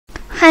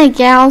Hi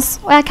girls,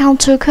 welcome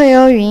to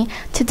KeYouYun.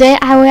 Today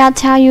I will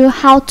tell you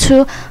how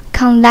to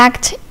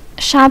connect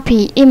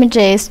Shopee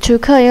images to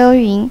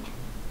KeYouYun.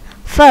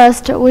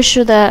 First, we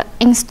should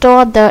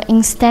install the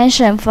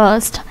extension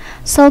first.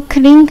 So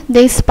click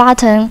this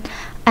button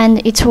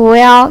and it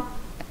will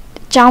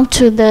jump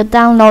to the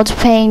download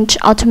page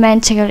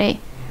automatically.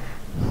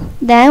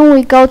 Then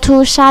we go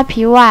to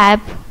Shopee web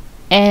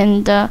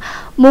and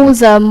move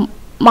the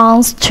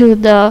mouse to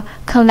the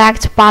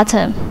connect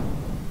button.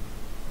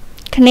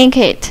 Click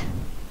it,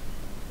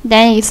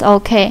 then it's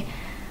OK.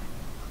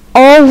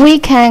 Or we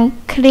can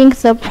click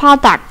the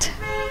product,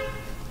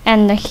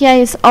 and here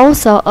is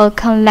also a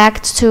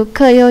connect to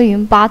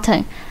KeYouYun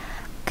button.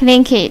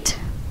 Click it,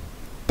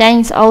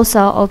 then it's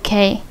also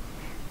OK.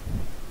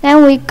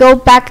 Then we go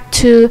back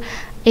to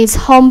its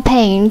home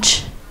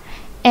page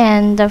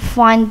and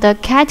find the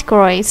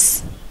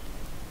categories.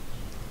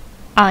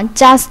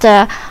 Just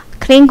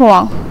click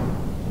one.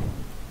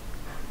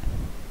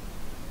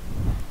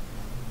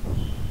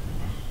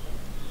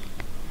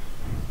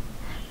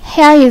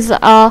 Here is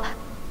a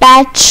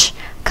batch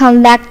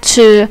connect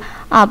to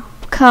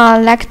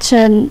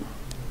collection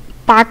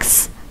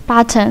box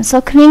button.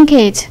 So click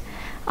it.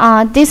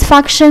 This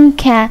function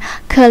can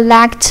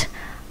collect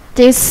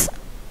this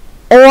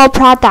all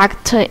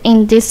product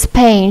in this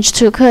page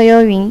to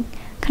KeYouYun.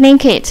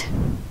 Click it.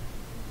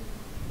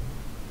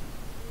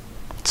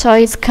 So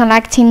it's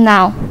collecting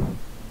now.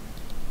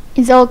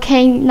 It's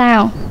OK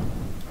now.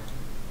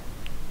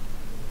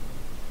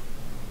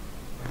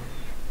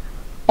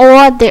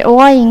 All they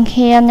all in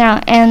here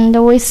now,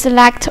 and we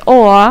select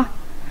all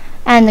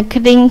and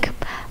click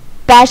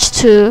batch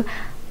to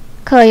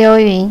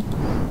KeYouYun.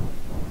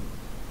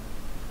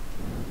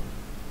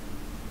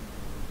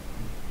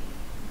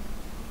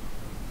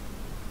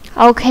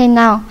 OK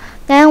now.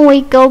 Then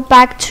we go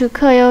back to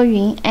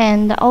KeYouYun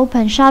and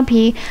open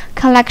Shopee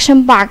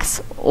collection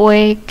box.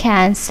 We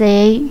can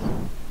see.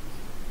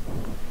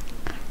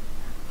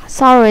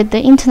 Sorry, the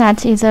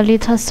internet is a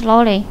little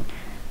slowly.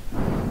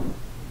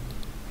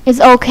 It's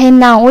OK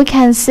now. We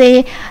can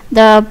see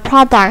the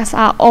products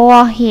are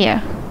all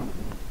here.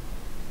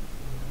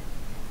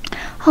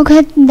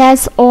 Okay,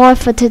 that's all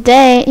for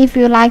today. If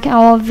you like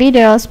our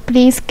videos,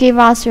 please give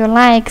us your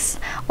likes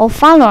or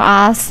follow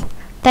us.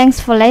 Thanks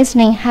for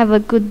listening. Have a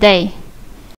good day.